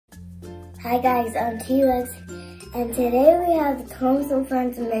Hi guys, I'm T-Rex, and today we have the Thomas and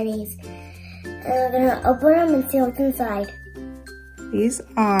Friends minis, and we're gonna open them and see what's inside. These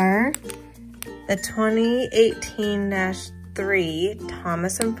are the 2018-3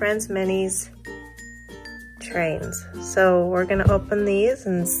 Thomas and Friends minis trains. So we're gonna open these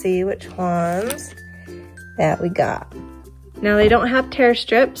and see which ones that we got. Now they don't have tear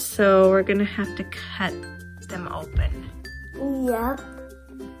strips, so we're gonna have to cut them open. Yep.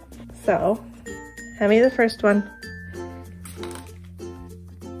 So, hand me the first one.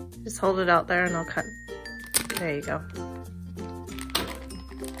 Just hold it out there and I'll cut. There you go.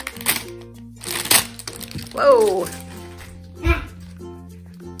 Whoa!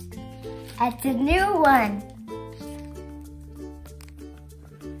 That's a new one.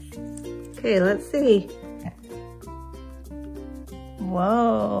 Okay, let's see.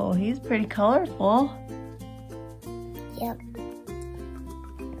 Whoa, he's pretty colorful. Yep.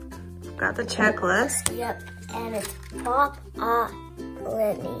 Got the checklist. Yep, and it's Pop Art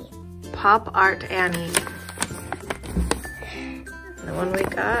Lenny. Pop Art Annie. The one we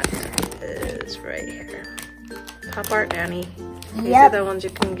got is right here. Pop Art Annie. These are the ones you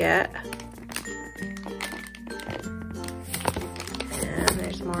can get. And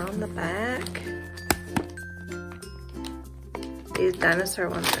there's more on the back. These dinosaur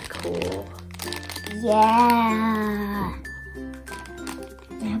ones are cool. Yeah.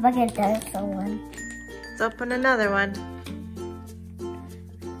 How about a dinosaur one? Let's open another one.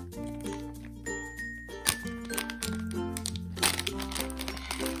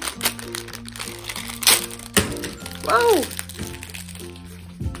 Whoa!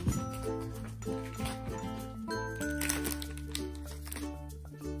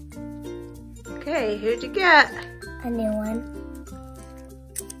 Okay, who'd you get? A new one.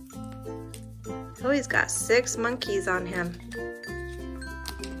 Oh, he's got 6 monkeys on him.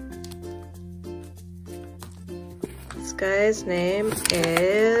 This guy's name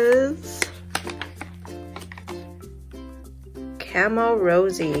is Camo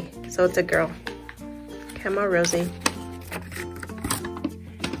Rosie. So it's a girl. Camo Rosie.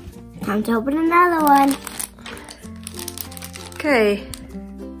 Time to open another one. Okay.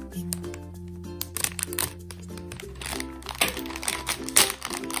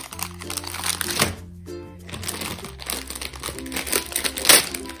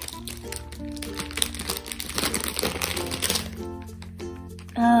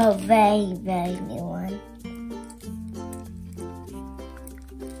 Oh, very, very new one.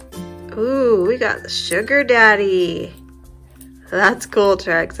 Ooh, we got the Sugar Daddy. That's cool,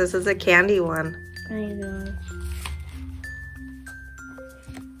 Trex. This is a candy one. I know.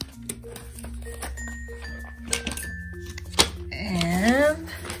 And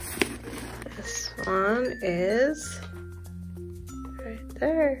this one is right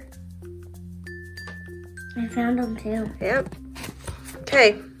there. I found them too. Yep.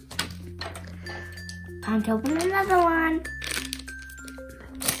 Okay. Time to open another one.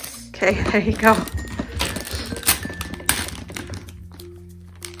 Okay, there you go.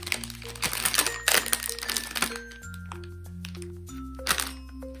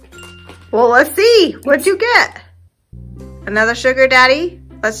 Well, let's see. What'd you get? Another Sugar Daddy?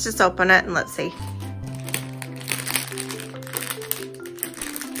 Let's just open it and let's see.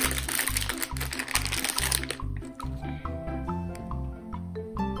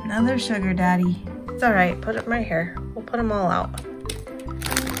 Another Sugar Daddy. It's all right, put it right here. We'll put them all out.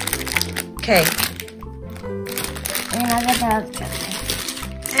 Okay. Another dog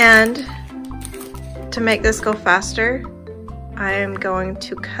chocolate. And to make this go faster, I am going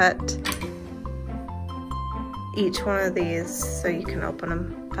to cut each one of these so you can open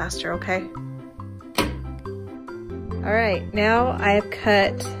them faster, okay? All right, now I have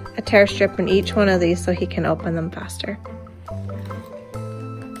cut a tear strip in each one of these so he can open them faster.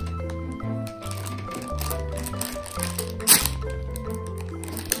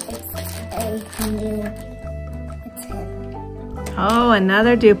 Oh,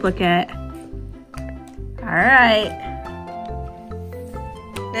 another duplicate. All right.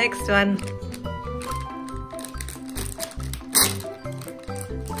 Next one.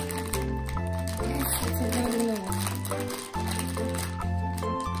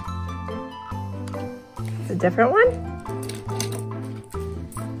 It's a different one?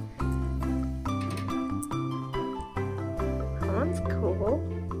 That one's cool.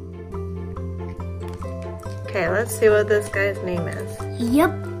 Okay, let's see what this guy's name is.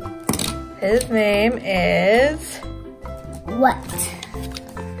 Yep. His name is... What?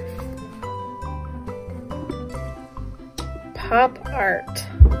 Pop Art.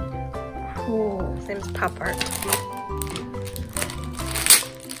 Cool. His name's Pop Art.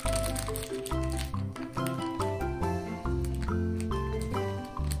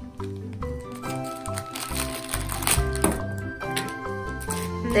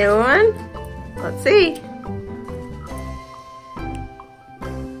 New one? Let's see.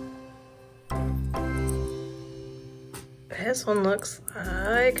 This one looks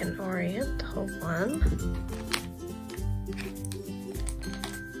like an Oriental one.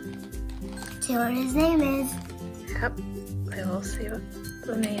 See what his name is. Yep, we will see what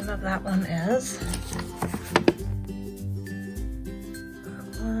the name of that one is. That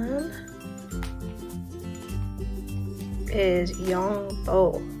one is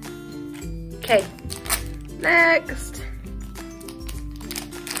Yongbo. Okay, next.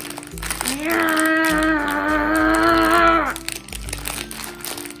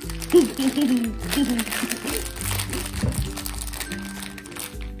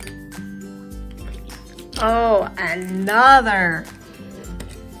 Oh, another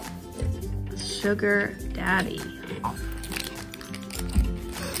sugar daddy.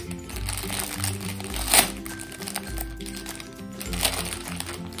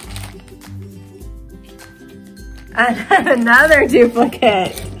 Another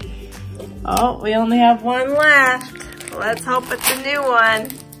duplicate. Oh, we only have one left. Let's hope it's a new one.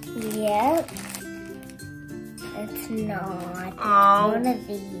 Yep. It's not. Oh, One of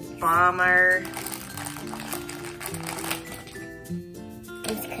these. bummer.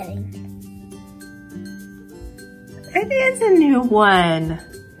 It's cutting. It is a new one.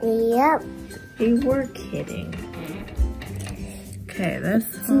 Yep. You were kidding. Okay, this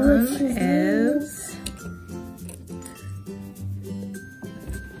one is...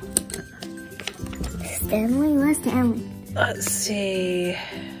 Stanley? Where's Stanley? Let's see.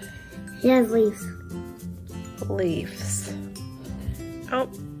 She has leaves. Leaves. Oh,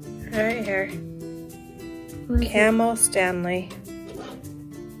 right here. Where's Camo Stanley.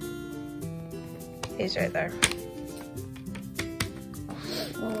 He's right there.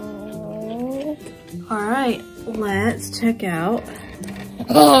 Oh. All right, let's check out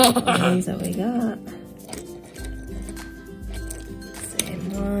the ones that we got. Same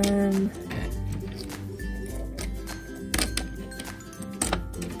one.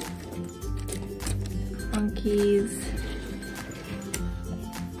 Monkeys.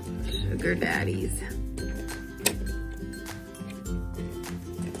 Sugar daddies.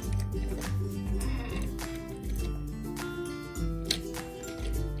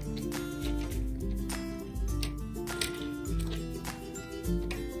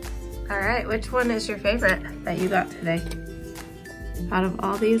 All right, which one is your favorite that you got today? Out of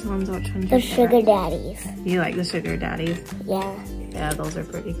all these ones, which one's The your favorite? sugar daddies. You like the sugar daddies? Yeah. Yeah, those are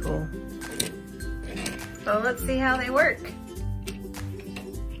pretty cool. So let's see how they work.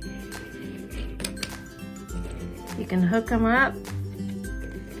 You can hook them up.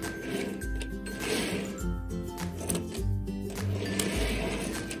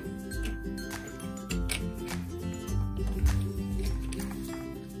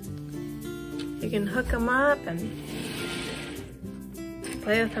 You can hook them up and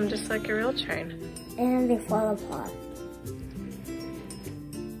play with them just like a real train. And they fall apart.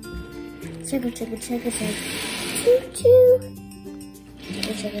 Chugga, chugga, chugga, chugga. Choo choo.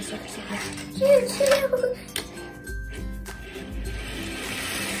 Chugga, chugga, chugga, chugga. Choo choo.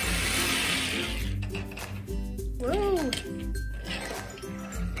 Whoa!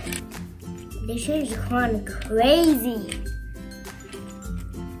 This is kind of crazy.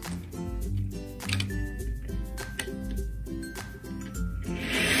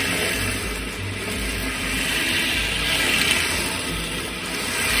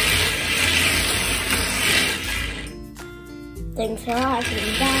 Thanks for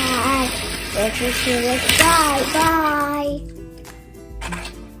watching. Bye. Thanks for tuning. Bye. Bye.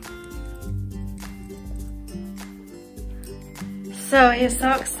 So he's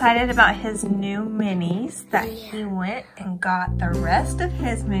so excited about his new minis that he went and got the rest of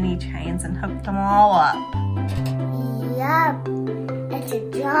his mini trains and hooked them all up. Yup. It's a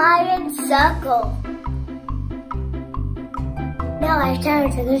giant circle. Now I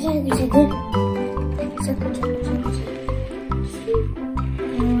start to go.